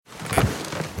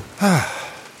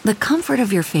The comfort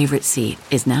of your favorite seat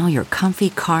is now your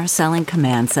comfy car selling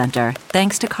command center,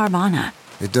 thanks to Carvana.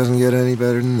 It doesn't get any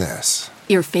better than this.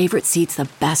 Your favorite seat's the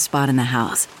best spot in the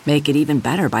house. Make it even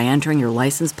better by entering your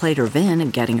license plate or VIN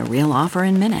and getting a real offer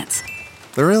in minutes.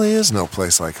 There really is no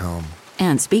place like home.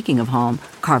 And speaking of home,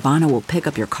 Carvana will pick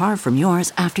up your car from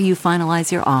yours after you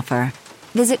finalize your offer.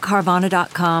 Visit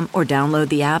Carvana.com or download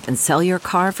the app and sell your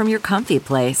car from your comfy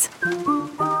place.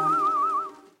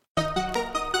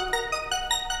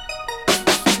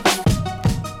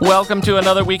 Welcome to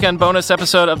another weekend bonus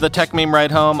episode of the Tech Meme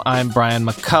Ride Home. I'm Brian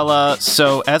McCullough.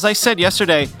 So, as I said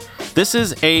yesterday, this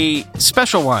is a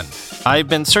special one. I've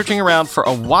been searching around for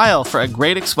a while for a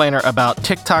great explainer about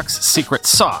TikTok's secret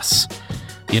sauce.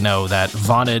 You know, that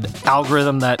vaunted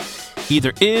algorithm that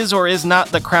either is or is not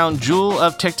the crown jewel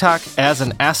of TikTok as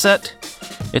an asset.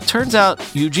 It turns out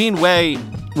Eugene Wei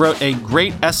wrote a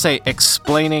great essay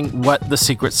explaining what the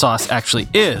secret sauce actually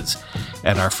is.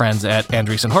 And our friends at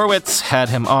Andreessen Horowitz had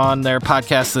him on their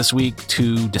podcast this week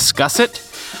to discuss it.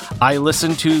 I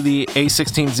listen to the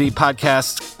A16Z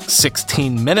podcast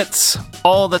 16 minutes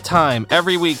all the time,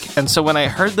 every week. And so when I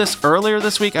heard this earlier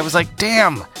this week, I was like,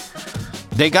 damn,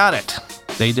 they got it.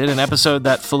 They did an episode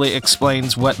that fully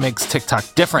explains what makes TikTok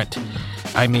different.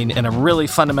 I mean, in a really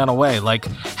fundamental way, like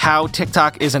how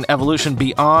TikTok is an evolution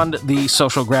beyond the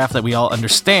social graph that we all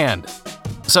understand.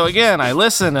 So again, I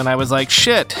listened and I was like,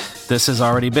 shit, this has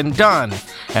already been done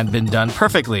and been done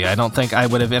perfectly. I don't think I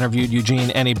would have interviewed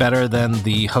Eugene any better than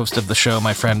the host of the show,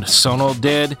 my friend Sonal,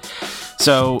 did.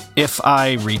 So if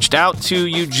I reached out to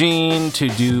Eugene to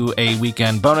do a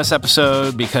weekend bonus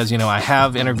episode, because, you know, I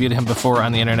have interviewed him before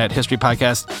on the Internet History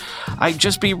Podcast, I'd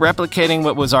just be replicating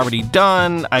what was already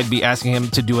done. I'd be asking him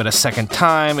to do it a second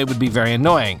time. It would be very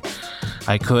annoying.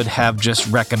 I could have just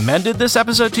recommended this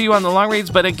episode to you on the long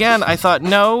reads, but again, I thought,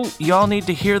 no, y'all need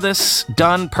to hear this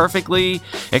done perfectly,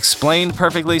 explained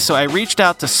perfectly. So I reached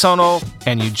out to Sonal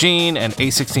and Eugene and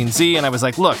A16Z, and I was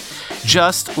like, look,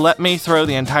 just let me throw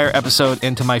the entire episode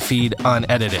into my feed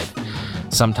unedited.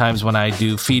 Sometimes when I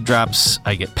do feed drops,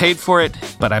 I get paid for it,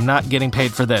 but I'm not getting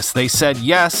paid for this. They said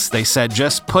yes, they said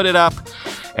just put it up,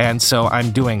 and so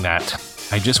I'm doing that.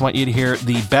 I just want you to hear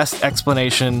the best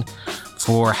explanation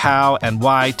for how and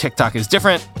why TikTok is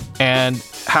different and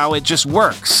how it just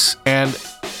works. And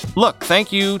look,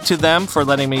 thank you to them for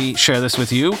letting me share this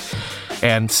with you.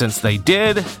 And since they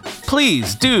did,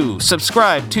 please do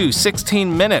subscribe to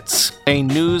 16 Minutes, a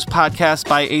news podcast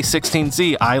by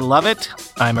A16Z. I love it.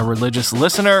 I'm a religious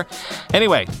listener.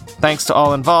 Anyway, thanks to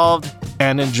all involved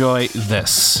and enjoy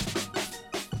this.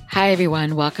 Hi,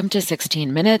 everyone. Welcome to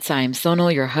 16 Minutes. I'm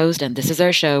Sonal, your host, and this is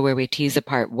our show where we tease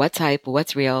apart what's hype,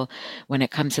 what's real when it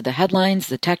comes to the headlines,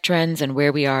 the tech trends, and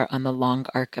where we are on the long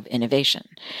arc of innovation.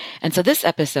 And so this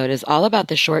episode is all about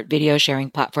the short video sharing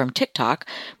platform TikTok,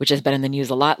 which has been in the news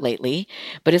a lot lately,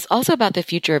 but it's also about the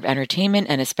future of entertainment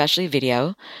and especially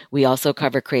video. We also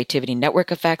cover creativity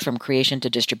network effects from creation to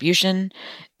distribution,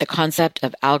 the concept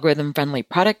of algorithm-friendly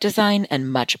product design, and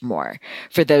much more.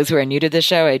 For those who are new to the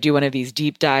show, I do one of these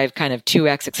deep dive kind of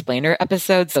 2x explainer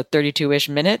episodes, so 32-ish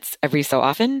minutes every so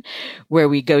often, where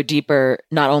we go deeper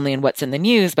not only in what's in the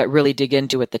news, but really dig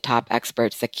into with the top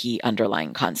experts the key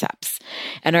underlying concepts.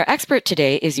 And our expert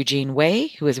today is Eugene Wei,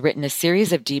 who has written a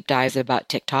series of deep dives about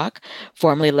TikTok,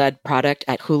 formerly led product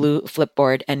at Hulu,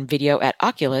 Flipboard, and video at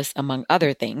Oculus, among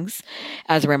other things.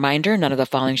 As a reminder, none of the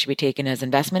following should be taken as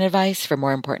investment advice. For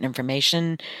more important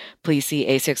information, please see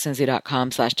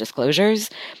a16z.com/disclosures.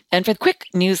 And for quick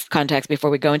news context before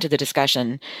we go into the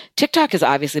discussion, TikTok has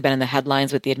obviously been in the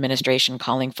headlines with the administration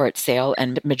calling for its sale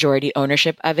and majority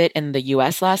ownership of it in the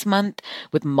U.S. last month,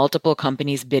 with multiple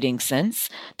companies bidding since.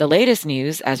 The latest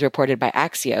news, as reported by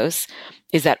Axios,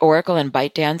 is that Oracle and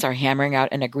ByteDance are hammering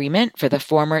out an agreement for the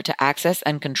former to access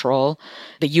and control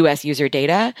the U.S. user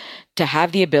data, to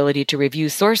have the ability to review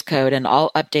source code and all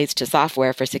updates to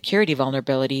software for security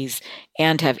vulnerabilities,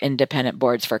 and have independent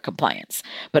boards for compliance.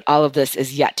 But all of this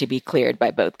is yet to be cleared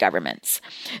by both governments.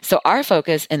 So our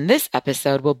focus in this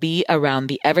episode will be around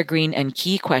the evergreen and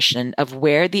key question of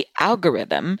where the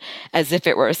algorithm, as if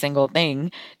it were a single thing,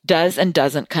 does and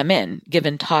doesn't come in,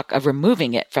 given talk of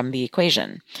removing it from the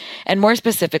equation. And more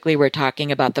specifically, we're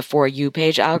talking about the For You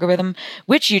page algorithm,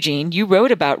 which, Eugene, you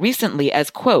wrote about recently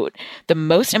as, quote, the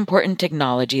most important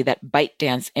technology that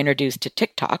ByteDance introduced to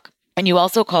TikTok. And you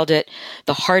also called it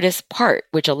the hardest part,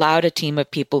 which allowed a team of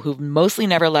people who've mostly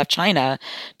never left China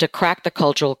to crack the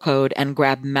cultural code and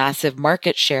grab massive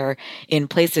market share in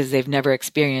places they've never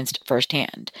experienced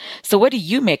firsthand. So what do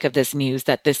you make of this news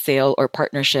that this sale or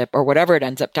partnership or whatever it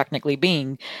ends up technically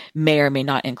being may or may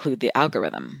not include the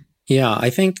algorithm? Yeah, I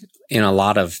think in a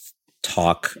lot of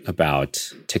talk about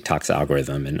TikTok's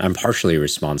algorithm, and I'm partially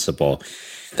responsible.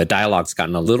 The dialogue's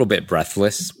gotten a little bit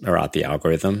breathless about the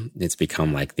algorithm. It's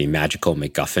become like the magical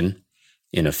MacGuffin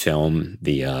in a film,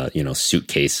 the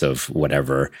suitcase of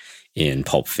whatever in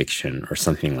Pulp Fiction or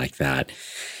something like that.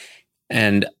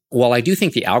 And while I do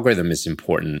think the algorithm is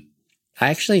important, I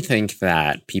actually think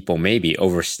that people may be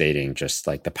overstating just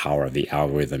like the power of the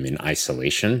algorithm in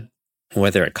isolation,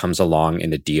 whether it comes along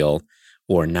in a deal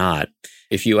or not.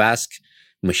 If you ask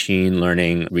machine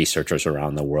learning researchers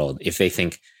around the world if they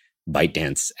think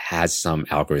ByteDance has some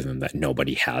algorithm that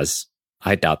nobody has,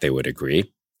 I doubt they would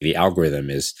agree. The algorithm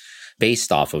is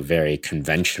based off of very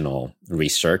conventional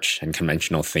research and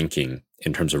conventional thinking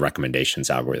in terms of recommendations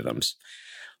algorithms.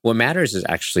 What matters is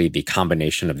actually the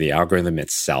combination of the algorithm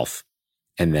itself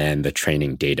and then the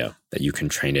training data that you can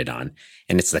train it on.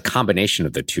 And it's the combination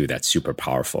of the two that's super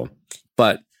powerful.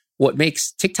 But what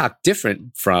makes TikTok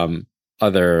different from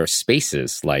other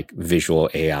spaces like visual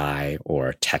AI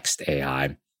or text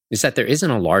AI is that there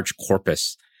isn't a large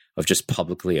corpus of just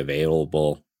publicly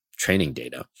available training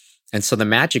data. And so the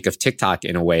magic of TikTok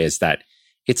in a way is that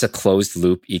it's a closed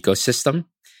loop ecosystem.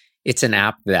 It's an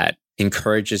app that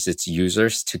encourages its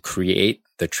users to create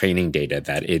the training data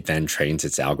that it then trains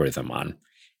its algorithm on.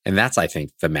 And that's, I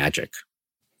think, the magic.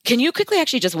 Can you quickly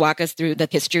actually just walk us through the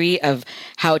history of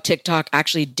how TikTok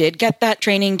actually did get that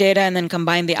training data and then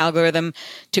combine the algorithm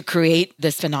to create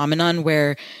this phenomenon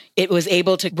where it was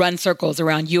able to run circles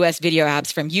around US video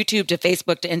apps from YouTube to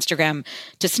Facebook to Instagram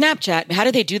to Snapchat? How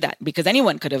did they do that? Because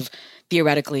anyone could have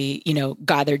theoretically,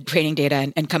 gathered training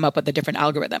data and come up with a different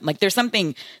algorithm. Like there's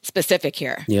something specific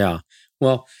here. Yeah.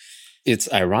 Well,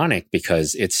 it's ironic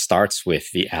because it starts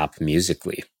with the app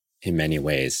Musical.ly. In many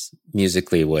ways.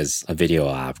 Musical.ly was a video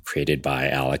app created by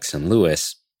Alex and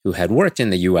Lewis, who had worked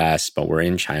in the US, but were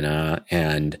in China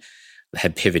and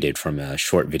had pivoted from a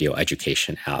short video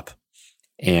education app.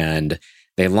 And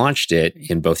they launched it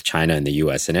in both China and the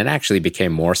US, and it actually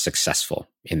became more successful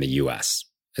in the US,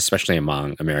 especially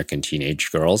among American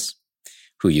teenage girls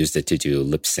who used it to do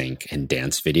lip sync and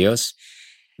dance videos.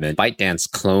 And then ByteDance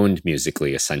cloned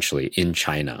Musical.ly essentially in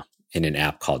China in an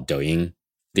app called Douyin.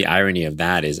 The irony of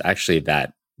that is actually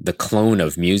that the clone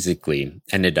of Musical.ly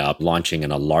ended up launching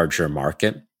in a larger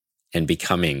market and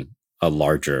becoming a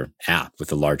larger app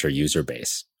with a larger user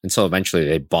base. And so eventually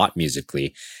they bought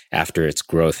Musical.ly after its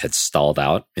growth had stalled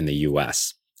out in the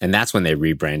US. And that's when they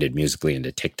rebranded Musical.ly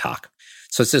into TikTok.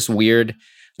 So it's this weird,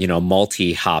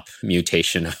 multi-hop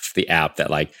mutation of the app that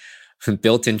like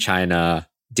built in China,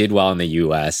 did well in the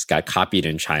US, got copied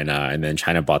in China, and then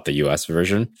China bought the US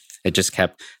version. It just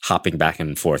kept hopping back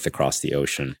and forth across the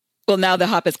ocean. Well, now the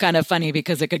hop is kind of funny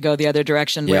because it could go the other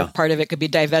direction where part of it could be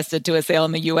divested to a sale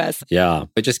in the US. Yeah,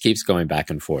 it just keeps going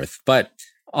back and forth. But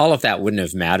all of that wouldn't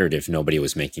have mattered if nobody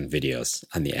was making videos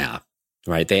on the app,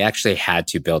 right? They actually had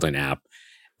to build an app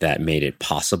that made it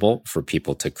possible for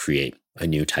people to create a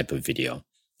new type of video.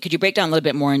 Could you break down a little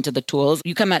bit more into the tools?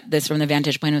 You come at this from the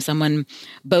vantage point of someone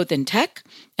both in tech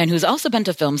and who's also been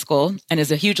to film school and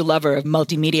is a huge lover of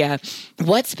multimedia.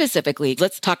 What specifically,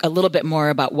 let's talk a little bit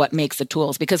more about what makes the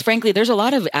tools, because frankly, there's a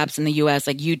lot of apps in the US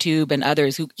like YouTube and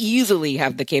others who easily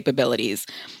have the capabilities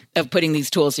of putting these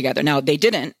tools together. Now, they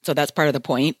didn't, so that's part of the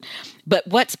point. But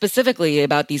what specifically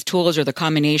about these tools or the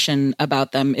combination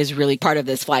about them is really part of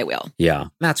this flywheel? Yeah,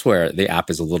 that's where the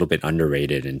app is a little bit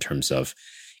underrated in terms of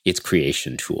its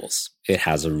creation tools. It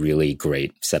has a really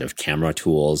great set of camera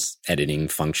tools, editing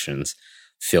functions,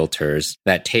 filters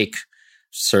that take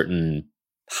certain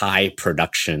high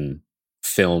production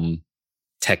film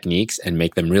techniques and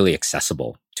make them really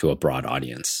accessible to a broad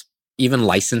audience. Even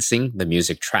licensing the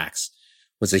music tracks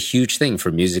was a huge thing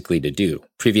for Musical.ly to do.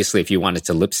 Previously, if you wanted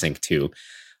to lip sync to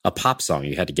a pop song,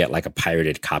 you had to get like a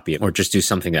pirated copy or just do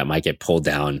something that might get pulled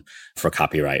down for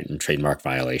copyright and trademark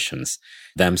violations.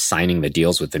 Them signing the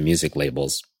deals with the music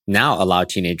labels now allow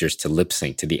teenagers to lip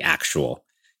sync to the actual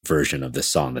version of the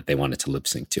song that they wanted to lip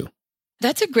sync to.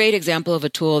 That's a great example of a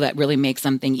tool that really makes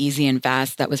something easy and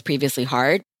fast that was previously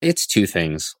hard. It's two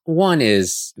things. One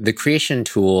is the creation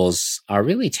tools are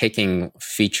really taking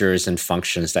features and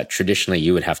functions that traditionally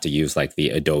you would have to use like the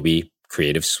Adobe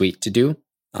Creative Suite to do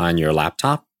on your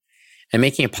laptop and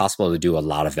making it possible to do a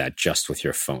lot of that just with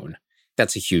your phone.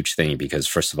 That's a huge thing because,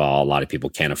 first of all, a lot of people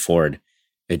can't afford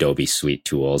Adobe Suite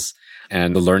tools,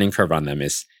 and the learning curve on them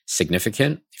is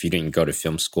significant. If you didn't go to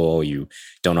film school, you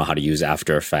don't know how to use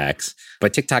After Effects.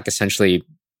 But TikTok essentially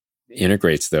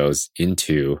integrates those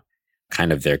into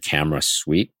kind of their camera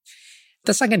suite.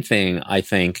 The second thing, I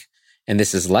think, and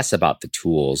this is less about the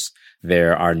tools,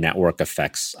 there are network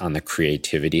effects on the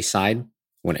creativity side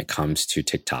when it comes to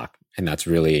TikTok. And that's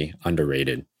really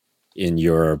underrated. in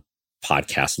your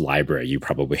podcast library, you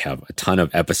probably have a ton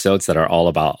of episodes that are all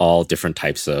about all different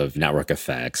types of network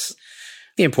effects.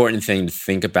 The important thing to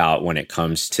think about when it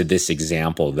comes to this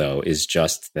example, though, is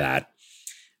just that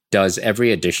does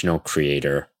every additional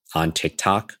creator on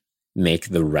TikTok make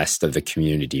the rest of the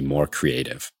community more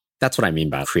creative? That's what I mean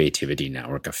by creativity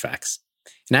network effects.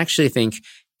 And I actually think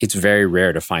it's very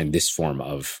rare to find this form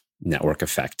of network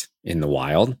effect in the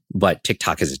wild, but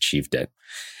TikTok has achieved it.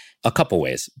 A couple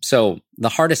ways. So the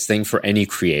hardest thing for any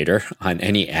creator on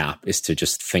any app is to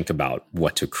just think about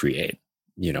what to create.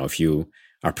 If you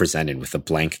are presented with a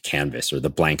blank canvas or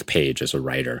the blank page as a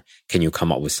writer, can you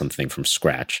come up with something from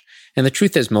scratch? And the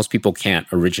truth is most people can't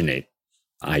originate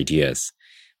ideas.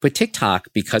 But TikTok,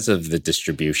 because of the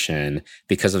distribution,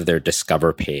 because of their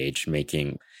discover page,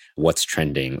 making what's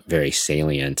trending very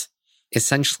salient,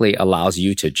 essentially allows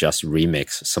you to just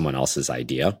remix someone else's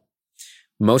idea.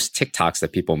 Most TikToks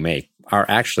that people make are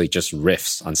actually just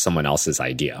riffs on someone else's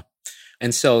idea.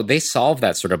 And so they solve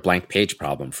that sort of blank page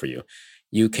problem for you.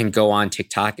 You can go on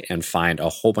TikTok and find a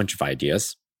whole bunch of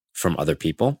ideas from other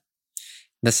people.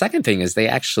 The second thing is they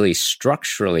actually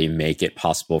structurally make it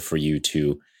possible for you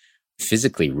to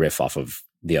physically riff off of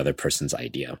the other person's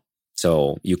idea.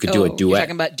 So you could do a duet. You're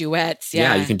talking about duets.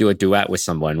 Yeah, you can do a duet with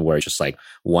someone where it's just like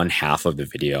one half of the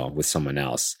video with someone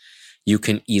else. You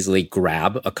can easily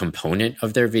grab a component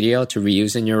of their video to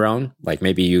reuse in your own. Like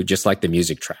maybe you just like the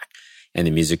music track, and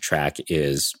the music track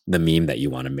is the meme that you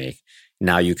want to make.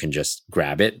 Now you can just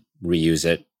grab it, reuse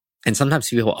it. And sometimes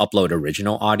people upload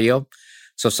original audio.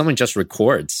 So if someone just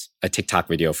records a TikTok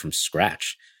video from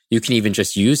scratch, you can even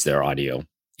just use their audio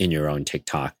in your own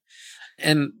TikTok.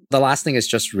 And the last thing is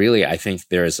just really, I think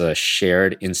there's a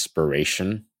shared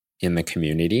inspiration in the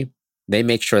community. They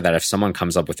make sure that if someone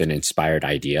comes up with an inspired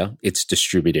idea, it's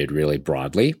distributed really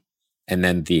broadly. And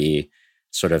then the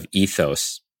sort of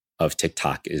ethos of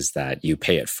TikTok is that you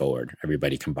pay it forward.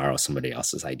 Everybody can borrow somebody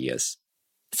else's ideas.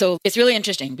 So it's really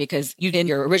interesting because you, in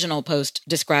your original post,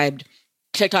 described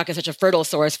TikTok as such a fertile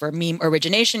source for meme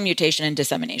origination, mutation, and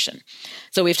dissemination.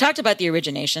 So we've talked about the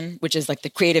origination, which is like the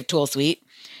creative tool suite.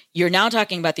 You're now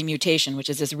talking about the mutation, which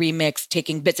is this remix,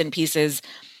 taking bits and pieces.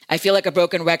 I feel like a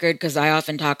broken record because I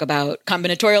often talk about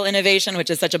combinatorial innovation, which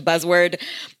is such a buzzword,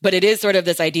 but it is sort of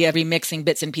this idea of remixing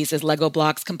bits and pieces, Lego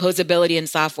blocks, composability in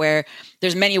software.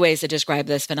 There's many ways to describe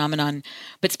this phenomenon,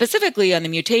 but specifically on the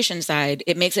mutation side,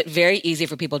 it makes it very easy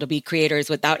for people to be creators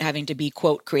without having to be,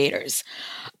 quote, creators.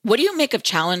 What do you make of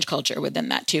challenge culture within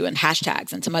that too, and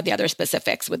hashtags and some of the other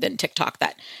specifics within TikTok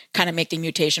that kind of make the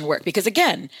mutation work? Because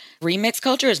again, remix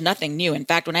culture is nothing new. In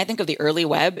fact, when I think of the early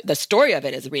web, the story of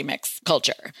it is remix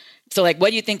culture. So what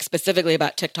do you think specifically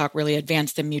about TikTok really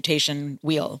advanced the mutation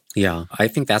wheel? Yeah, I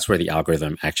think that's where the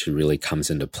algorithm actually really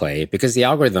comes into play, because the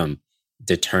algorithm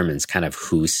determines kind of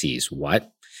who sees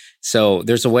what. So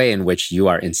there's a way in which you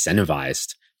are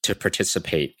incentivized to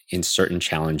participate in certain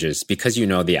challenges because you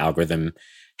know the algorithm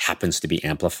happens to be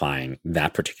amplifying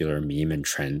that particular meme and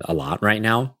trend a lot right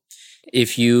now.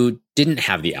 If you didn't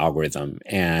have the algorithm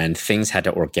and things had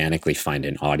to organically find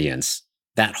an audience,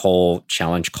 that whole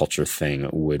challenge culture thing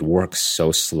would work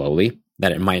so slowly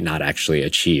that it might not actually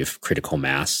achieve critical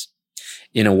mass.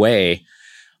 In a way,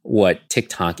 what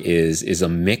TikTok is a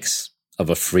mix of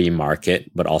a free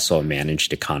market, but also a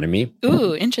managed economy.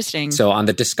 Ooh, interesting. So on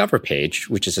the Discover page,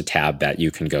 which is a tab that you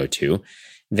can go to,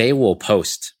 they will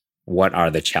post what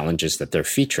are the challenges that they're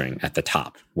featuring at the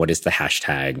top. What is the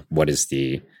hashtag? What is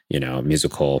the,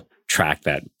 musical track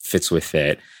that fits with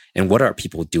it? And what are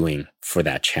people doing for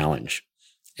that challenge?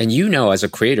 And as a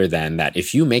creator then that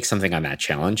if you make something on that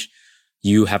challenge,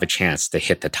 you have a chance to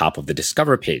hit the top of the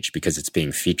Discover page because it's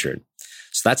being featured.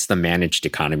 So that's the managed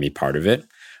economy part of it,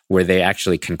 where they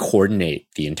actually can coordinate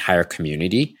the entire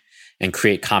community and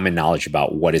create common knowledge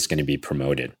about what is going to be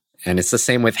promoted. And it's the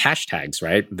same with hashtags,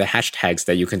 right? The hashtags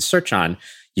that you can search on,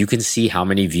 you can see how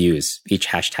many views each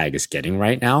hashtag is getting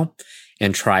right now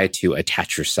and try to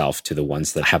attach yourself to the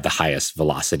ones that have the highest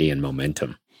velocity and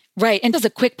momentum. Right. And as a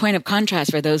quick point of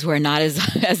contrast for those who are not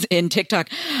as in TikTok,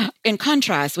 in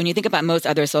contrast, when you think about most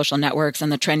other social networks and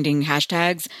the trending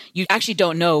hashtags, you actually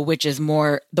don't know which is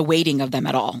more the weighting of them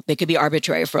at all. They could be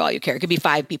arbitrary for all you care. It could be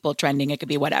 5 people trending. It could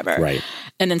be whatever. Right.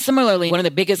 And then similarly, one of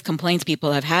the biggest complaints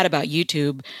people have had about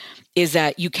YouTube is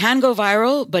that you can go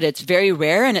viral, but it's very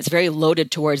rare and it's very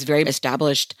loaded towards very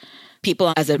established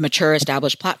people as a mature,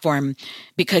 established platform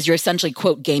because you're essentially,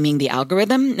 quote, gaming the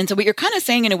algorithm. And so what you're kind of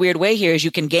saying in a weird way here is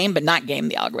you can game but not game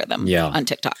the algorithm on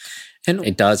TikTok. And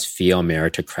it does feel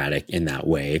meritocratic in that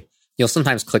way. You'll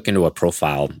sometimes click into a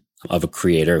profile of a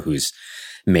creator who's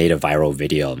made a viral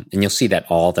video. And you'll see that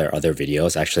all their other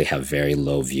videos actually have very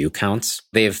low view counts.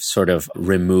 They've sort of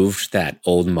removed that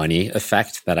old money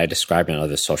effect that I described in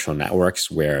other social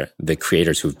networks, where the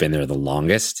creators who've been there the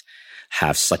longest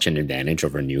have such an advantage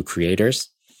over new creators.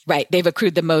 Right. They've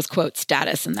accrued the most, quote,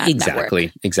 status in that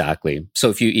network. Exactly. So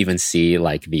if you even see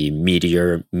like the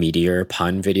meteor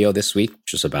pun video this week,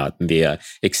 which was about the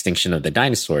extinction of the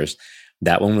dinosaurs,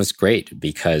 that one was great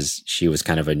because she was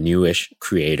kind of a newish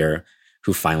creator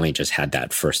who finally just had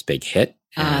that first big hit.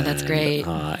 That's great.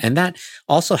 And that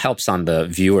also helps on the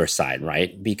viewer side,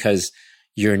 right? Because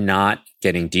you're not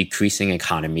getting decreasing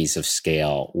economies of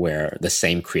scale where the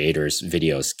same creators'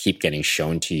 videos keep getting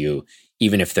shown to you,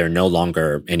 even if they're no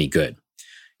longer any good.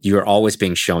 You're always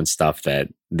being shown stuff that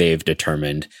they've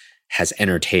determined has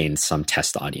entertained some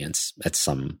test audience at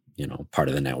some, part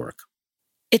of the network.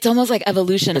 It's almost like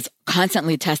evolution is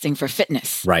constantly testing for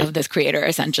fitness of this creator,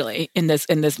 essentially, in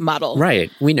this model. Right.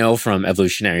 We know from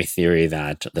evolutionary theory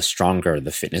that the stronger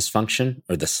the fitness function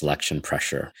or the selection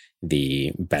pressure,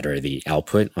 the better the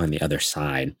output on the other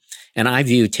side. And I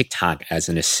view TikTok as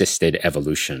an assisted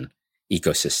evolution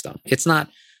ecosystem. It's not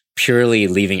purely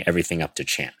leaving everything up to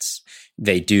chance.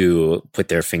 They do put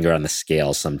their finger on the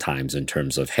scale sometimes in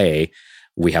terms of, hey,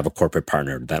 we have a corporate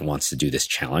partner that wants to do this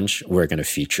challenge. We're going to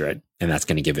feature it, and that's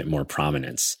going to give it more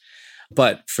prominence.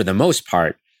 But for the most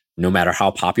part, no matter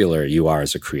how popular you are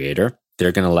as a creator,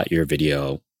 they're going to let your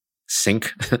video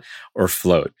sink or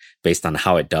float based on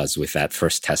how it does with that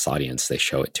first test audience they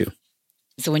show it to.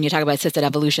 So when you talk about assisted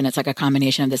evolution, it's like a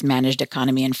combination of this managed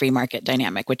economy and free market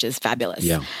dynamic, which is fabulous.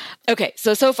 Yeah. Okay.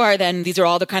 So far then, these are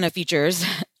all the kind of features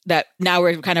that now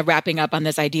we're kind of wrapping up on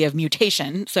this idea of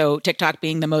mutation. So TikTok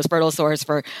being the most fertile source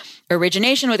for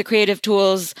origination with the creative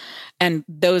tools, and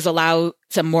those allow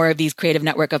some more of these creative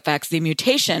network effects. The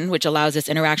mutation, which allows this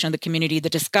interaction with the community, the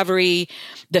discovery,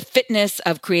 the fitness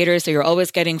of creators. So you're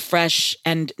always getting fresh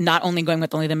and not only going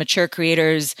with only the mature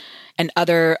creators and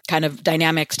other kind of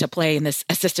dynamics to play in this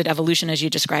assisted evolution, as you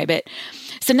describe it.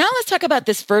 So now let's talk about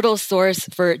this fertile source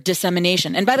for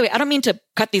dissemination. And by the way, I don't mean to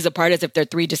cut these apart as if they're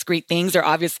three discrete things. They're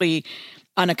obviously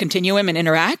on a continuum and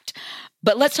interact.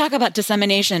 But let's talk about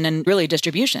dissemination and really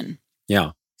distribution.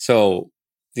 Yeah. So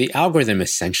the algorithm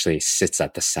essentially sits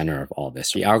at the center of all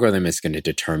this. The algorithm is going to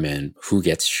determine who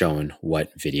gets shown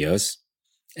what videos.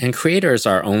 And creators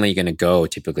are only going to go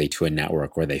typically to a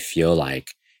network where they feel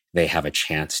like they have a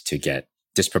chance to get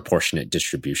disproportionate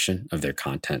distribution of their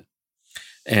content.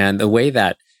 And the way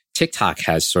that TikTok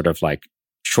has sort of like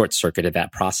short-circuited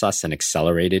that process and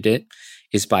accelerated it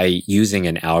is by using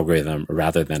an algorithm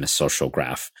rather than a social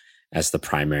graph as the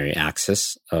primary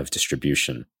axis of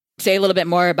distribution. Say a little bit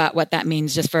more about what that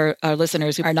means just for our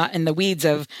listeners who are not in the weeds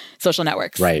of social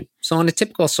networks. Right. So on a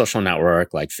typical social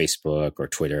network like Facebook or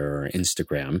Twitter or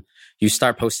Instagram, you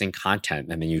start posting content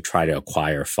and then you try to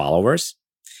acquire followers.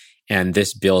 And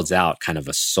this builds out kind of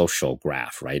a social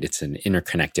graph, right? It's an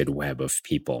interconnected web of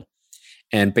people.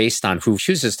 And based on who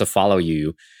chooses to follow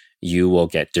you, you will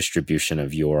get distribution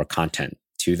of your content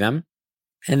to them.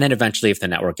 And then eventually, if the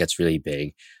network gets really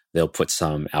big, they'll put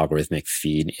some algorithmic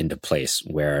feed into place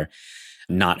where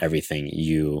not everything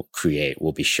you create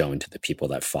will be shown to the people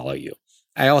that follow you.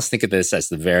 I always think of this as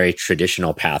the very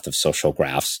traditional path of social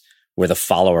graphs, where the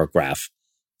follower graph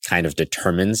kind of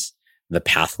determines the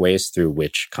pathways through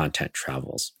which content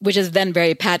travels. Which is then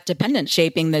very path dependent,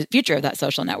 shaping the future of that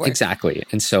social network. Exactly.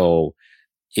 And so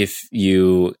if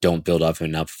you don't build up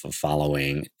enough of a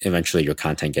following, eventually your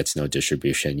content gets no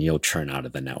distribution. You'll churn out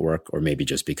of the network or maybe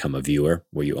just become a viewer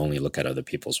where you only look at other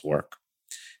people's work.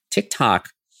 TikTok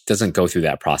doesn't go through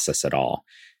that process at all.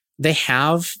 They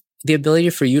have the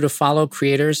ability for you to follow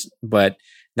creators, but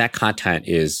that content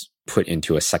is put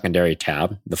into a secondary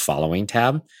tab, the following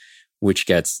tab, which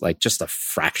gets like just a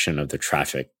fraction of the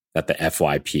traffic that the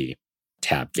FYP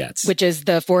tab gets. Which is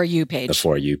the For You page. The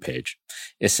For You page.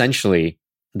 Essentially,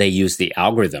 they use the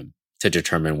algorithm to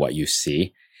determine what you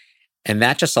see. And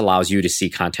that just allows you to see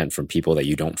content from people that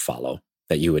you don't follow,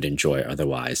 that you would enjoy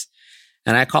otherwise.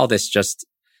 And I call this just,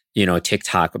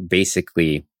 TikTok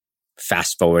basically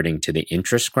fast forwarding to the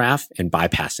interest graph and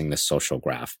bypassing the social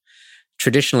graph.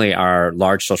 Traditionally, our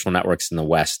large social networks in the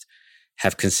West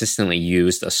have consistently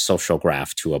used a social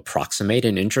graph to approximate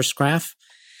an interest graph,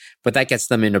 but that gets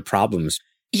them into problems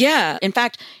Yeah. In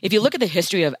fact, if you look at the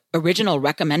history of original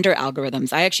recommender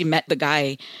algorithms, I actually met the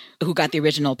guy who got the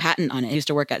original patent on it. He used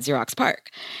to work at Xerox PARC.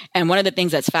 And one of the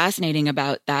things that's fascinating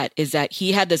about that is that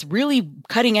he had this really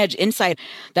cutting edge insight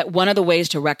that one of the ways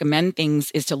to recommend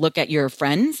things is to look at your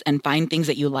friends and find things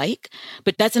that you like.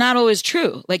 But that's not always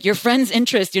true. Like your friends'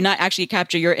 interests do not actually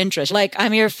capture your interest. Like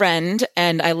I'm your friend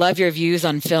and I love your views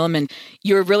on film and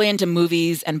you're really into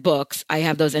movies and books. I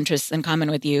have those interests in common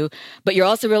with you, but you're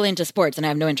also really into sports and I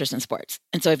have no interest in sports.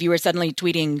 And so if you were suddenly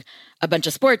tweeting a bunch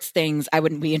of sports things, I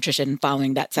wouldn't be interested in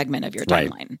following that segment of your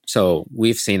timeline. Right. So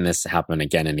we've seen this happen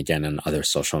again and again on other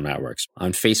social networks.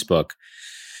 On Facebook,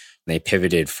 they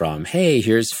pivoted from, hey,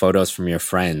 here's photos from your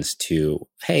friends to,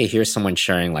 hey, here's someone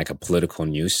sharing like a political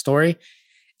news story.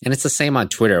 And it's the same on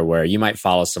Twitter where you might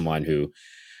follow someone who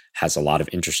has a lot of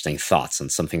interesting thoughts on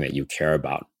something that you care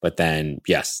about. But then,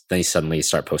 yes, they suddenly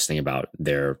start posting about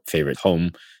their favorite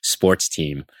home sports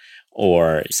team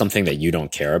or something that you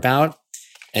don't care about.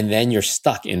 And then you're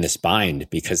stuck in this bind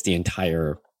because the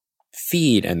entire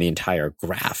feed and the entire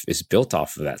graph is built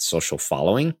off of that social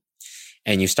following.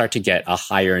 And you start to get a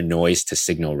higher noise to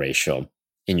signal ratio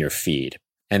in your feed.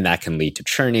 And that can lead to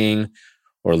churning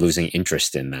or losing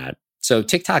interest in that. So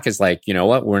TikTok is like, you know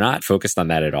what? We're not focused on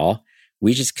that at all.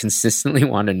 We just consistently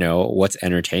want to know what's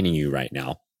entertaining you right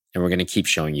now. And we're going to keep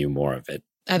showing you more of it.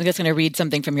 I'm just going to read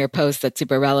something from your post that's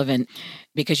super relevant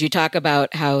because you talk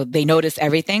about how they notice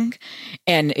everything.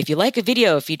 And if you like a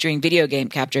video featuring video game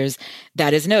captures,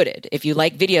 that is noted. If you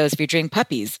like videos featuring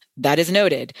puppies, that is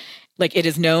noted. Like it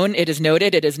is known, it is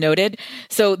noted, it is noted.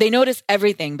 So they notice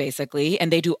everything basically,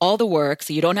 and they do all the work.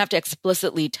 So you don't have to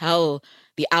explicitly tell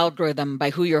the algorithm by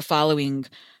who you're following.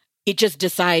 It just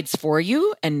decides for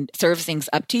you and serves things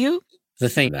up to you. The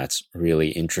thing that's really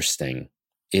interesting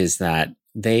is that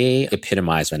they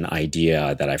epitomize an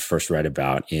idea that I first read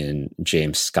about in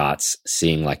James Scott's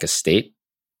Seeing Like a State.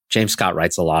 James Scott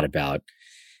writes a lot about,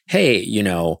 hey, you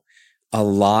know, a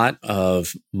lot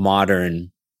of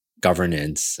modern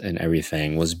governance and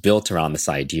everything was built around this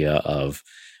idea of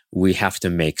we have to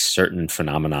make certain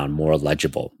phenomena more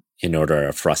legible in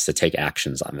order for us to take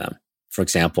actions on them. For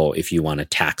example, if you want to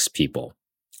tax people,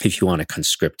 if you want to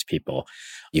conscript people,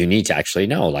 you need to actually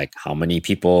know like how many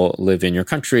people live in your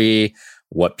country,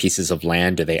 what pieces of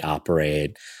land do they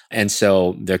operate? And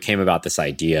so there came about this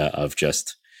idea of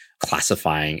just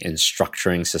classifying and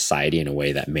structuring society in a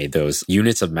way that made those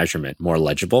units of measurement more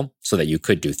legible so that you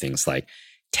could do things like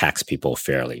tax people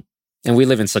fairly. And we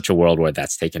live in such a world where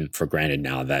that's taken for granted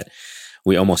now that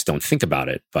we almost don't think about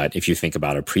it. But if you think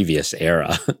about a previous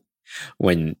era,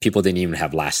 when people didn't even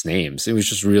have last names, it was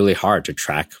just really hard to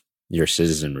track your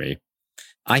citizenry.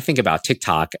 I think about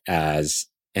TikTok as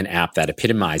an app that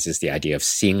epitomizes the idea of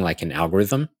seeing like an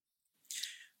algorithm,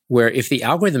 where if the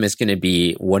algorithm is going to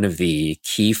be one of the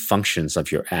key functions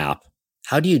of your app,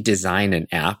 how do you design an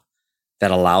app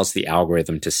that allows the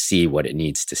algorithm to see what it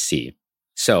needs to see?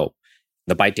 So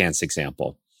the ByteDance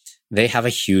example, they have a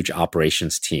huge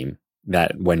operations team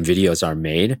that when videos are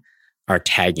made are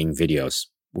tagging videos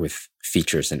with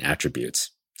features and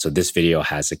attributes. So this video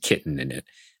has a kitten in it.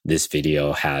 This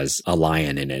video has a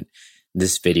lion in it.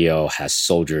 This video has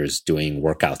soldiers doing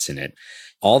workouts in it.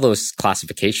 All those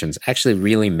classifications actually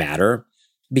really matter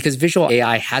because visual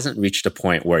AI hasn't reached a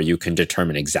point where you can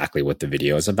determine exactly what the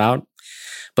video is about.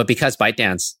 But because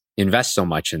ByteDance invests so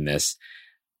much in this,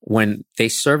 when they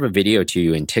serve a video to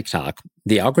you in TikTok,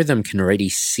 the algorithm can already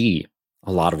see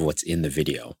a lot of what's in the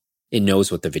video. It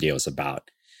knows what the video is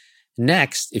about.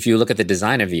 Next, if you look at the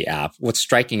design of the app, what's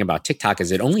striking about TikTok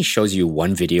is it only shows you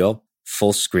one video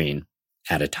full screen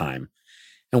at a time.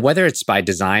 And whether it's by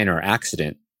design or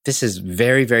accident, this is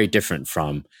very, very different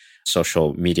from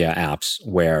social media apps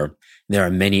where there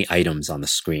are many items on the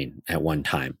screen at one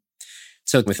time.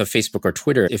 So with a Facebook or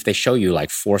Twitter, if they show you like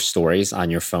 4 stories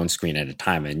on your phone screen at a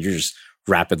time and you're just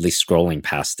rapidly scrolling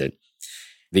past it,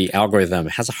 the algorithm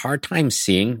has a hard time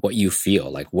seeing what you feel.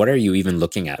 Like, what are you even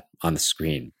looking at on the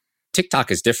screen?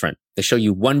 TikTok is different. They show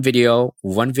you one video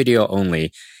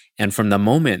only. And from the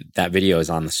moment that video is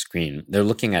on the screen, they're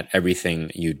looking at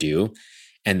everything you do,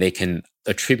 and they can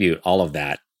attribute all of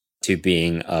that to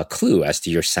being a clue as to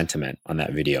your sentiment on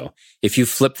that video. If you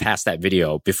flip past that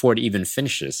video before it even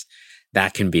finishes,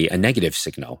 that can be a negative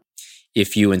signal.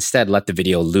 If you instead let the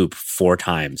video loop 4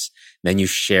 times, then you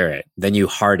share it, then you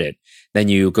heart it, then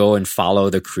you go and follow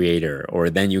the creator, or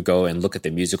then you go and look at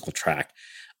the musical track,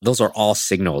 those are all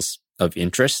signals of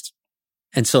interest.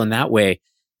 And so in that way,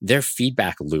 their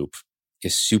feedback loop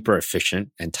is super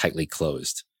efficient and tightly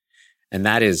closed. And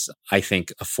that is, I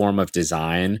think, a form of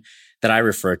design that I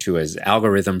refer to as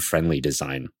algorithm-friendly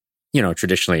design. You know,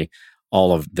 traditionally,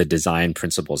 all of the design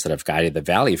principles that have guided the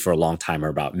Valley for a long time are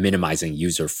about minimizing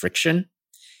user friction.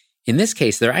 In this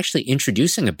case, they're actually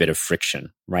introducing a bit of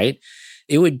friction, right?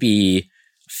 It would be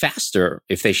faster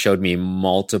if they showed me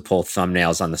multiple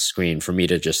thumbnails on the screen for me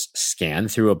to just scan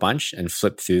through a bunch and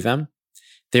flip through them.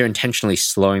 They're intentionally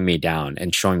slowing me down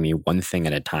and showing me one thing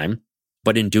at a time.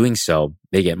 But in doing so,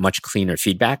 they get much cleaner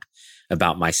feedback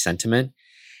about my sentiment.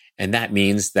 And that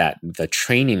means that the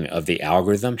training of the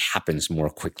algorithm happens more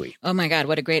quickly. Oh my God,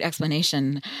 what a great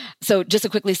explanation. So just to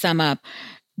quickly sum up,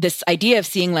 this idea of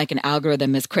seeing like an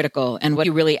algorithm is critical. And what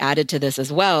you really added to this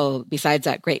as well, besides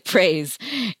that great phrase,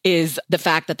 is the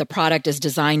fact that the product is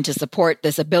designed to support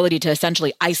this ability to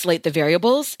essentially isolate the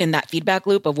variables in that feedback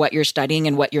loop of what you're studying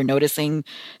and what you're noticing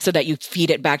so that you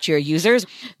feed it back to your users.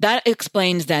 That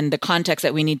explains then the context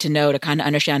that we need to know to kind of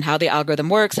understand how the algorithm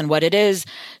works and what it is.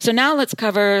 So now let's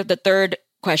cover the third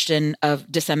question of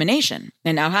dissemination.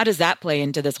 And now how does that play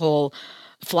into this whole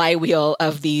flywheel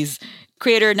of these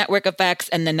creator network effects,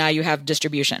 and then now you have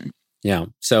distribution? Yeah.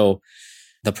 So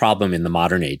the problem in the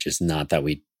modern age is not that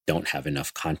we don't have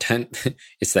enough content.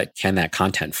 It's that can that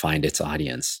content find its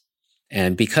audience?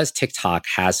 And because TikTok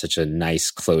has such a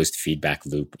nice closed feedback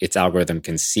loop, its algorithm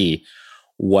can see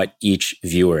what each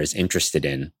viewer is interested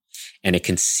in, and it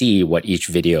can see what each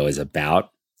video is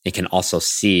about. It can also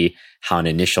see how an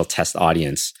initial test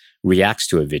audience reacts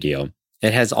to a video.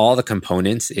 It has all the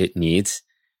components it needs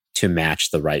to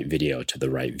match the right video to the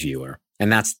right viewer. And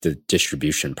that's the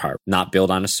distribution part, not built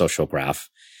on a social graph,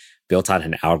 built on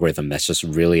an algorithm that's just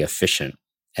really efficient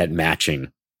at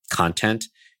matching content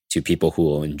to people who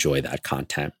will enjoy that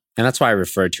content. And that's why I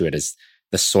refer to it as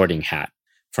the sorting hat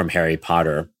from Harry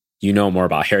Potter. You know more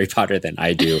about Harry Potter than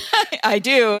I do. I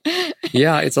do.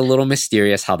 Yeah, it's a little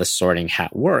mysterious how the sorting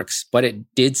hat works, but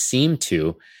it did seem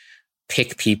to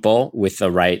pick people with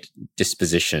the right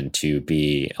disposition to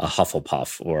be a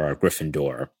Hufflepuff or a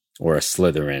Gryffindor or a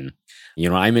Slytherin. You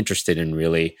know, I'm interested in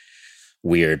really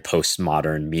weird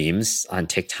postmodern memes on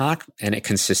TikTok, and it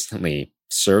consistently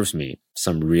serves me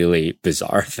some really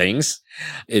bizarre things.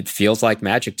 It feels like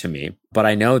magic to me, but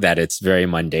I know that it's very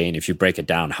mundane if you break it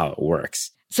down how it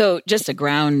works. So just to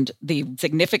ground the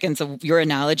significance of your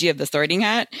analogy of the sorting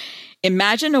hat,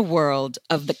 imagine a world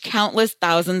of the countless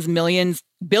thousands, millions,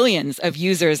 billions of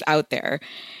users out there.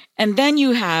 And then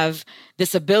you have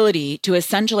this ability to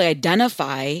essentially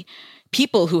identify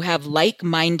people who have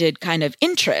like-minded kind of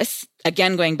interests,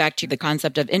 again, going back to the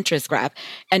concept of interest graph,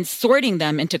 and sorting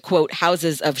them into, quote,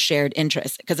 houses of shared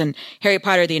interest. Because in Harry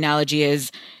Potter, the analogy is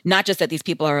not just that these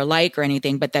people are alike or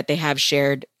anything, but that they have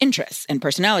shared interests and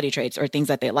personality traits or things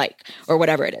that they like or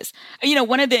whatever it is. You know,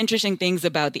 one of the interesting things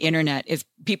about the internet is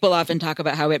people often talk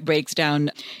about how it breaks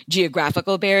down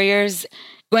geographical barriers.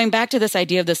 Going back to this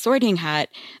idea of the sorting hat,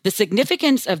 the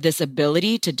significance of this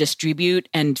ability to distribute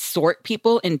and sort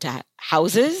people into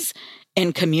houses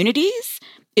and communities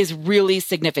is really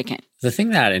significant. The thing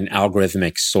that an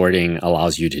algorithmic sorting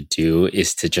allows you to do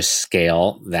is to just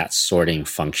scale that sorting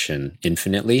function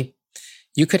infinitely.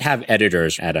 You could have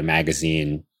editors at a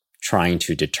magazine trying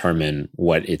to determine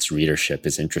what its readership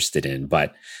is interested in,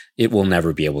 but it will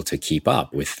never be able to keep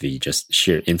up with the just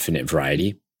sheer infinite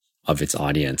variety of its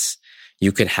audience.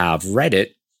 You could have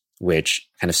Reddit, which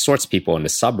kind of sorts people into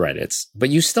subreddits, but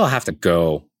you still have to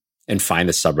go and find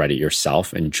the subreddit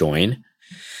yourself and join.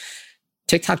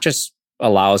 TikTok just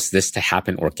allows this to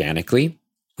happen organically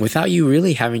without you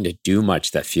really having to do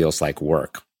much that feels like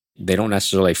work. They don't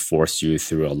necessarily force you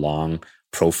through a long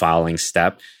profiling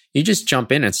step. You just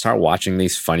jump in and start watching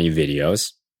these funny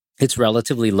videos. It's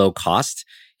relatively low cost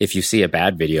if you see a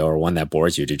bad video or one that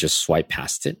bores you to just swipe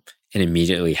past it and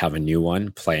immediately have a new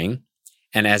one playing.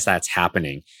 And as that's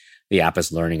happening, the app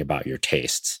is learning about your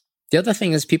tastes. The other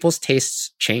thing is people's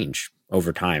tastes change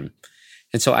over time.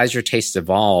 And so as your tastes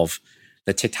evolve,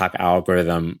 the TikTok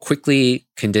algorithm quickly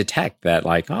can detect that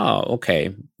like, oh,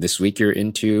 okay, this week you're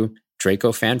into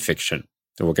Draco fan fiction.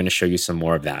 So we're going to show you some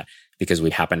more of that because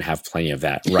we happen to have plenty of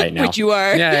that right now. Which you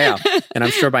are. Yeah. And I'm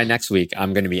sure by next week,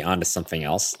 I'm going to be onto something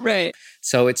else. Right.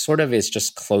 So it sort of is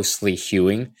just closely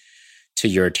hewing to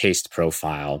your taste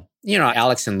profile. You know,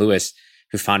 Alex and Lewis,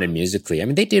 who founded Musical.ly, I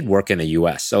mean, they did work in the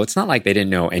US. So it's not like they didn't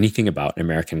know anything about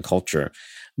American culture.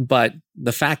 But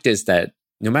the fact is that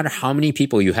no matter how many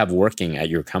people you have working at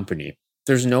your company,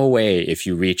 there's no way if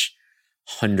you reach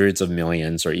hundreds of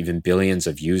millions or even billions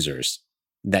of users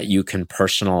that you can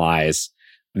personalize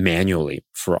manually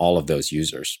for all of those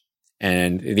users.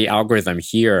 And the algorithm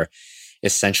here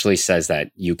essentially says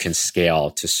that you can scale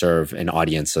to serve an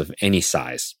audience of any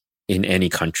size in any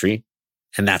country.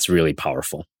 And that's really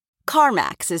powerful.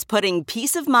 CarMax is putting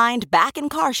peace of mind back in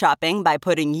car shopping by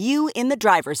putting you in the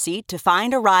driver's seat to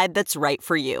find a ride that's right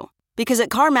for you. Because at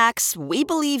CarMax, we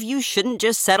believe you shouldn't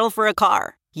just settle for a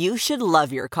car. You should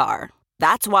love your car.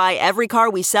 That's why every car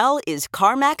we sell is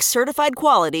CarMax certified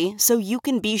quality, so you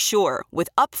can be sure with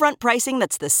upfront pricing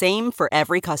that's the same for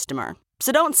every customer.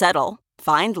 So don't settle.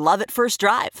 Find love at first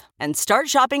drive and start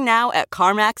shopping now at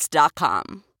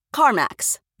CarMax.com.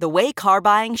 CarMax, the way car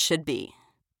buying should be.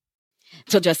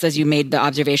 So just as you made the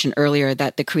observation earlier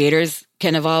that the creators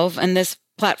can evolve in this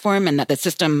platform and that the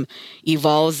system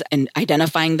evolves in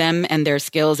identifying them and their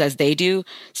skills as they do,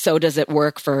 so does it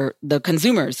work for the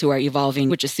consumers who are evolving,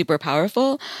 which is super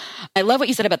powerful. I love what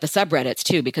you said about the subreddits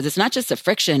too, because it's not just the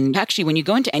friction. Actually, when you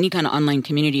go into any kind of online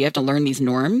community, you have to learn these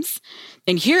norms.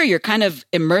 And here you're kind of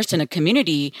immersed in a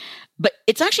community, but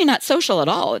it's actually not social at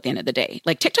all at the end of the day.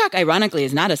 Like TikTok, ironically,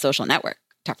 is not a social network,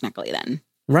 technically then.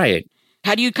 Right.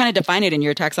 How do you kind of define it in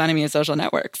your taxonomy of social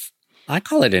networks? I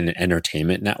call it an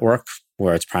entertainment network,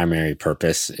 where its primary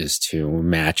purpose is to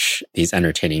match these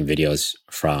entertaining videos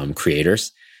from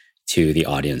creators to the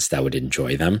audience that would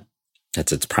enjoy them.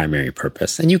 That's its primary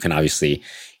purpose. And you can obviously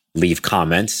leave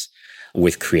comments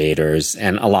with creators,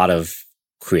 and a lot of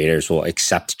creators will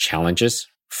accept challenges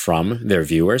from their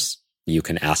viewers. You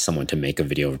can ask someone to make a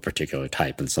video of a particular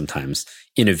type, and sometimes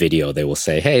in a video they will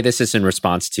say, hey, this is in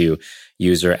response to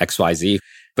user XYZ.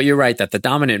 But you're right that the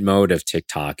dominant mode of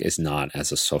TikTok is not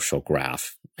as a social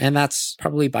graph. And that's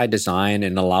probably by design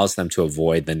and allows them to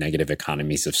avoid the negative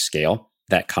economies of scale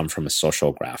that come from a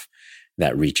social graph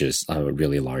that reaches a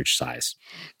really large size.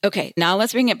 Okay, now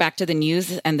let's bring it back to the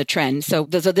news and the trends. So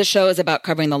this show is about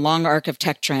covering the long arc of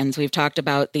tech trends. We've talked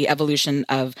about the evolution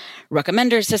of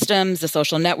recommender systems, the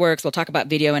social networks. We'll talk about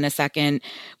video in a second.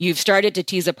 You've started to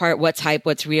tease apart what's hype,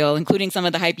 what's real, including some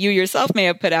of the hype you yourself may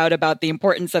have put out about the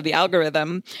importance of the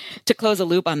algorithm. To close a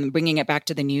loop on bringing it back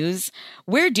to the news,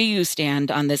 where do you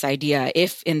stand on this idea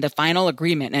if in the final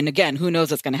agreement, and again, who knows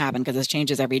what's going to happen because this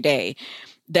changes every day,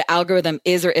 the algorithm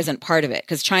is or isn't part of it?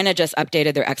 Because China just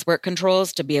updated their export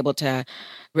controls to be able to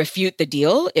refute the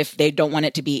deal if they don't want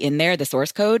it to be in there, the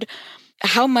source code.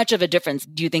 How much of a difference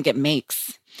do you think it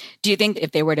makes? Do you think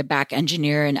if they were to back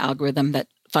engineer an algorithm that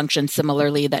functioned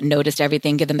similarly, that noticed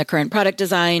everything given the current product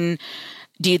design,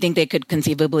 do you think they could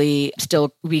conceivably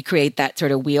still recreate that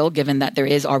sort of wheel given that there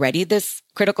is already this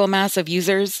critical mass of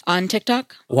users on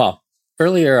TikTok? Well,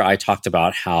 earlier I talked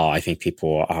about how I think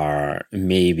people are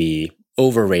maybe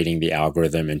overrating the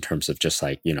algorithm in terms of just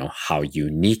like, how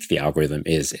unique the algorithm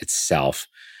is itself.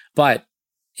 But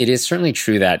it is certainly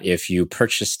true that if you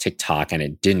purchase TikTok and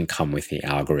it didn't come with the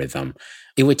algorithm,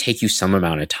 it would take you some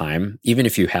amount of time, even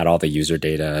if you had all the user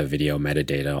data, video,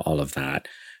 metadata, all of that,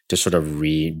 to sort of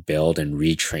rebuild and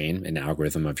retrain an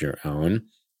algorithm of your own. And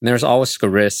there's always a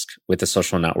risk with the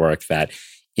social network that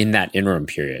in that interim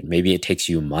period, maybe it takes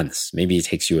you months, maybe it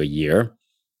takes you a year,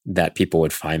 that people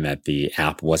would find that the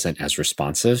app wasn't as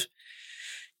responsive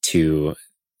to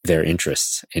their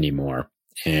interests anymore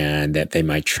and that they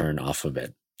might churn off of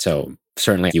it. So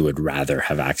certainly you would rather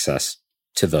have access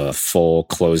to the full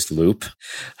closed loop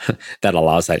that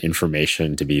allows that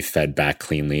information to be fed back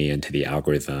cleanly into the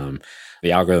algorithm.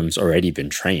 The algorithm's already been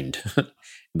trained.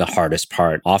 The hardest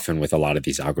part often with a lot of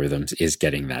these algorithms is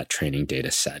getting that training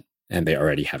data set. And they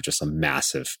already have just a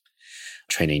massive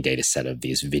training data set of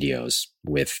these videos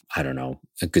with, a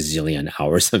gazillion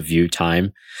hours of view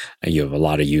time. And you have a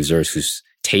lot of users whose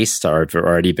tastes have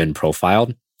already been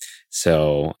profiled.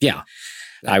 So yeah,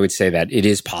 I would say that it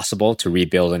is possible to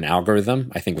rebuild an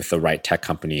algorithm. I think with the right tech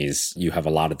companies, you have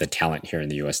a lot of the talent here in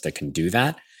the US that can do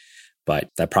that.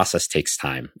 But that process takes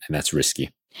time and that's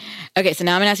risky. Okay, so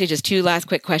now I'm going to ask you just two last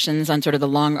quick questions on sort of the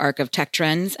long arc of tech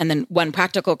trends, and then one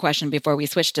practical question before we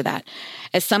switch to that.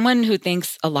 As someone who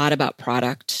thinks a lot about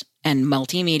product and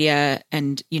multimedia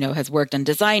and, has worked on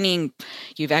designing,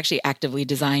 you've actually actively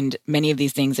designed many of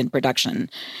these things in production.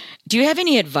 Do you have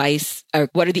any advice, or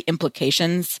what are the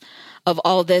implications of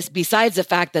all this, besides the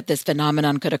fact that this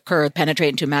phenomenon could occur, penetrate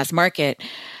into mass market?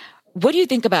 What do you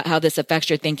think about how this affects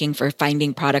your thinking for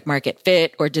finding product market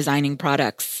fit or designing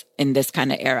products in this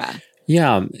kind of era?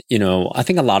 Yeah, I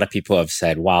think a lot of people have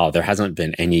said, wow, there hasn't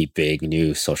been any big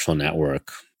new social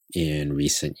network in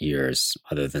recent years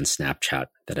other than Snapchat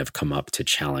that have come up to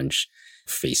challenge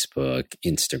Facebook,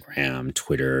 Instagram,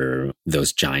 Twitter,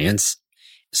 those giants.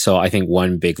 So I think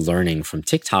one big learning from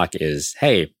TikTok is,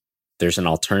 hey, there's an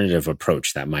alternative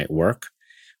approach that might work,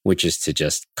 which is to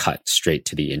just cut straight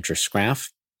to the interest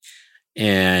graph.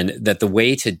 And that the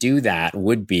way to do that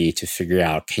would be to figure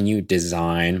out, can you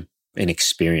design an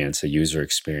experience, a user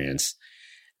experience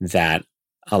that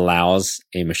allows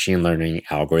a machine learning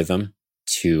algorithm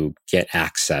to get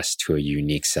access to a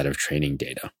unique set of training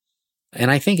data.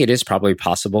 And I think it is probably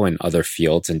possible in other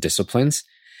fields and disciplines.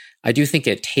 I do think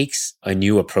it takes a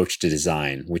new approach to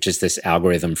design, which is this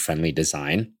algorithm-friendly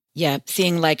design. Yeah,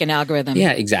 seeing like an algorithm.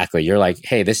 Yeah, exactly. You're like,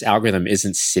 hey, this algorithm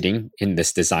isn't sitting in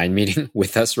this design meeting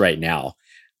with us right now.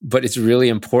 But it's really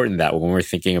important that when we're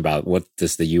thinking about what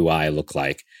does the UI look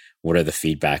like, what are the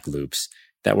feedback loops,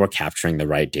 that we're capturing the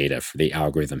right data for the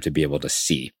algorithm to be able to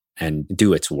see and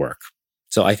do its work.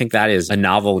 So I think that is a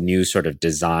novel new sort of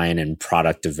design and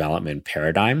product development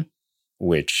paradigm,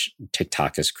 which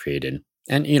TikTok has created.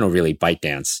 And, really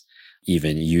ByteDance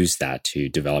even used that to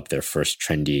develop their first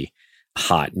trendy,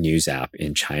 hot news app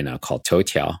in China called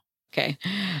Toutiao. Okay.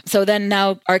 So then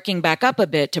now arcing back up a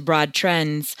bit to broad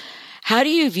trends, how do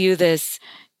you view this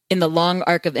in the long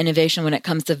arc of innovation when it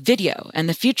comes to video and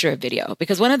the future of video?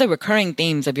 Because one of the recurring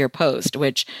themes of your post,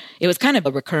 which it was kind of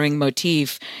a recurring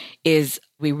motif, is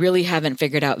we really haven't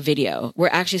figured out video. We're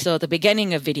actually still at the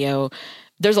beginning of video.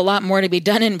 There's a lot more to be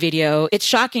done in video. It's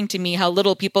shocking to me how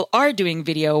little people are doing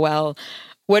video well.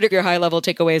 What are your high-level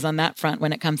takeaways on that front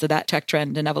when it comes to that tech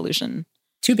trend and evolution?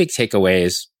 Two big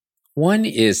takeaways. One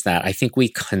is that I think we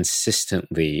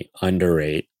consistently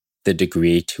underrate the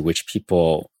degree to which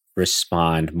people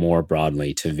respond more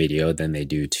broadly to video than they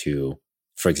do to,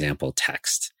 for example,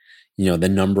 text. The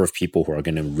number of people who are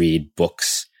going to read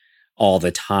books all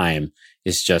the time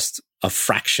is just a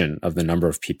fraction of the number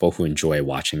of people who enjoy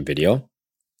watching video.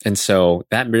 And so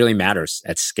that really matters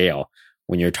at scale.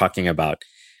 When you're talking about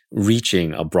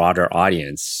reaching a broader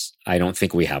audience, I don't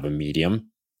think we have a medium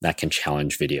that can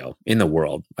challenge video in the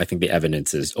world. I think the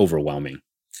evidence is overwhelming.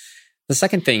 The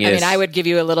second thing is... I would give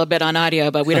you a little bit on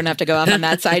audio, but we don't have to go off on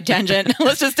that side tangent.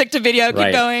 Let's just stick to video.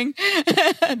 Keep going.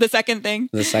 The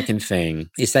second thing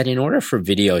is that in order for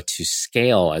video to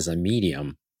scale as a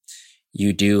medium,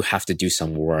 you do have to do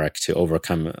some work to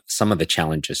overcome some of the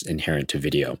challenges inherent to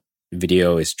video.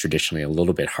 Video is traditionally a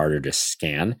little bit harder to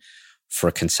scan for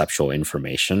conceptual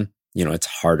information. It's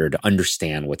harder to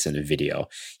understand what's in a video.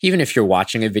 Even if you're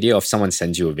watching a video, if someone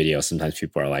sends you a video, sometimes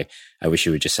people are like, I wish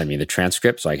you would just send me the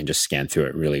transcript so I can just scan through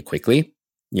it really quickly.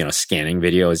 Scanning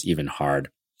video is even hard.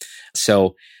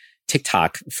 So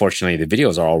TikTok, fortunately, the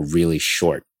videos are all really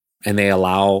short and they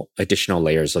allow additional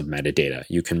layers of metadata.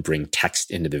 You can bring text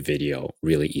into the video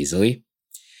really easily.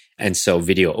 And so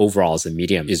video overall as a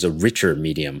medium is a richer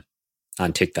medium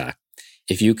on TikTok.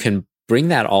 If you can bring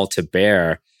that all to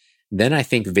bear, then I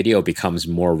think video becomes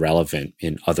more relevant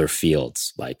in other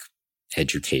fields like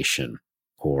education,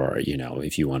 or,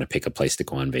 if you want to pick a place to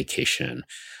go on vacation,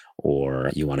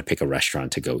 or you want to pick a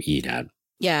restaurant to go eat at.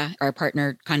 Yeah, our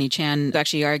partner, Connie Chan,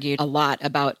 actually argued a lot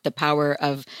about the power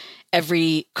of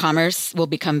every commerce will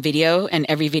become video and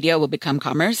every video will become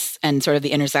commerce and sort of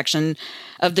the intersection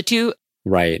of the two.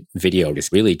 Right. Video is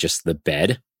really just the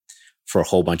bed for a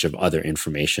whole bunch of other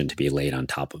information to be laid on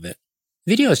top of it.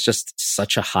 Video is just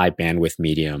such a high bandwidth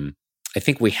medium. I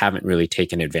think we haven't really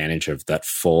taken advantage of that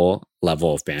full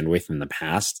level of bandwidth in the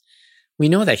past. We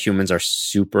know that humans are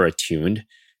super attuned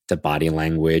to body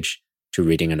language, to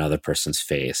reading another person's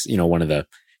face. One of the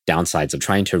downsides of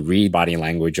trying to read body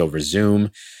language over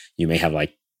Zoom, you may have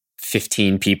like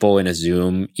 15 people in a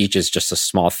Zoom. Each is just a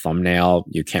small thumbnail.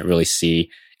 You can't really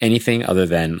see anything other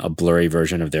than a blurry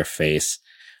version of their face.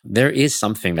 There is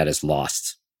something that is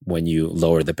lost when you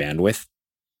lower the bandwidth.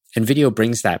 And video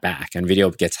brings that back, and video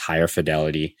gets higher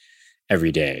fidelity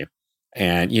every day.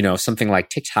 And, something like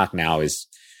TikTok now is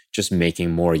just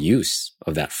making more use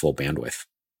of that full bandwidth.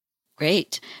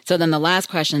 Great. So then the last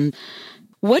question,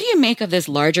 what do you make of this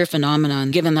larger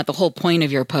phenomenon, given that the whole point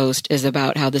of your post is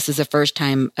about how this is the first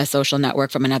time a social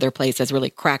network from another place has really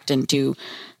cracked into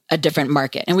a different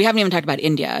market? And we haven't even talked about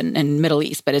India and Middle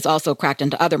East, but it's also cracked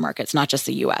into other markets, not just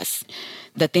the US.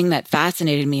 The thing that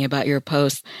fascinated me about your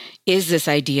post is this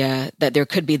idea that there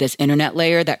could be this internet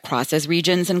layer that crosses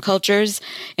regions and cultures.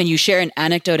 And you share an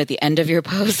anecdote at the end of your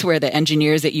post where the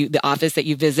engineers the office that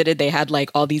you visited, they had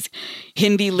like all these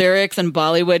Hindi lyrics and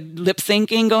Bollywood lip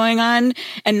syncing going on.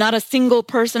 And not a single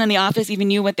person in the office even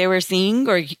knew what they were seeing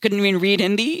or couldn't even read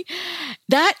Hindi.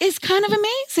 That is kind of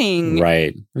amazing.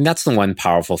 Right. And that's the one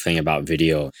powerful thing about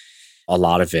video. A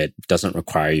lot of it doesn't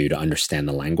require you to understand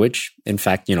the language. In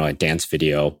fact, a dance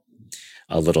video,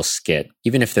 a little skit,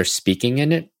 even if they're speaking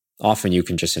in it, often you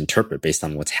can just interpret based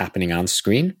on what's happening on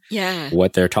screen,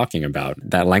 what they're talking about.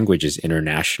 That language is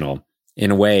international.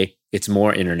 In a way, it's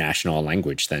more international a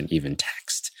language than even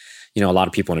text. A lot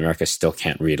of people in America still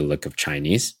can't read a lick of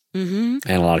Chinese. Mm-hmm.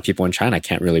 And a lot of people in China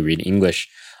can't really read English.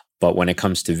 But when it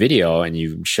comes to video and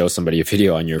you show somebody a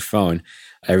video on your phone,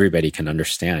 everybody can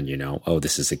understand, oh,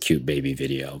 this is a cute baby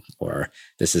video, or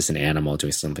this is an animal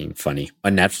doing something funny.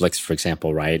 On Netflix, for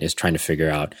example, right, is trying to figure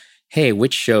out, hey,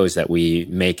 which shows that we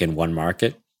make in one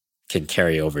market can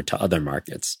carry over to other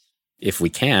markets. If we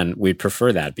can, we'd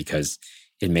prefer that because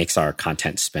it makes our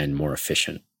content spend more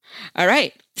efficient. All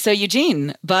right. So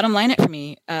Eugene, bottom line it for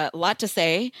me. A lot to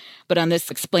say, but on this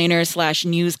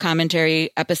explainer/news commentary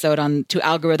episode on to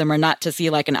algorithm or not to see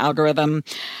like an algorithm,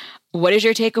 what is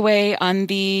your takeaway on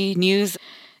the news?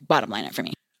 Bottom line it for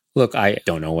me. Look, I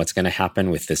don't know what's going to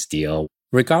happen with this deal.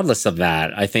 Regardless of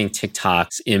that, I think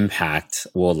TikTok's impact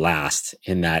will last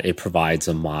in that it provides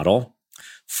a model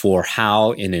for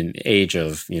how in an age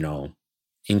of,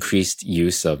 increased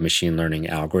use of machine learning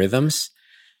algorithms,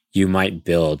 you might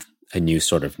build a new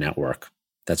sort of network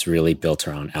that's really built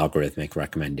around algorithmic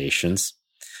recommendations.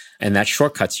 And that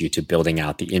shortcuts you to building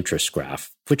out the interest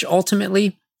graph, which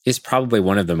ultimately is probably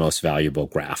one of the most valuable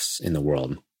graphs in the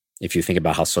world. If you think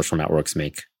about how social networks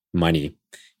make money,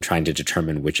 trying to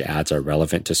determine which ads are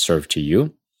relevant to serve to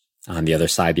you. On the other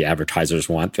side, the advertisers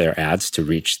want their ads to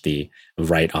reach the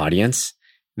right audience.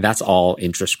 That's all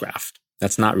interest graph.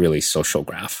 That's not really social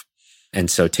graph. And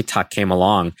so TikTok came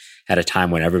along at a time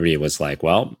when everybody was like,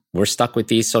 well, we're stuck with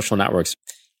these social networks.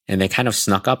 And they kind of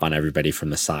snuck up on everybody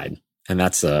from the side. And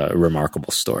that's a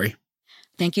remarkable story.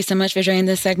 Thank you so much for joining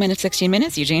this segment of 16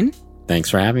 Minutes, Eugene. Thanks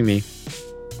for having me.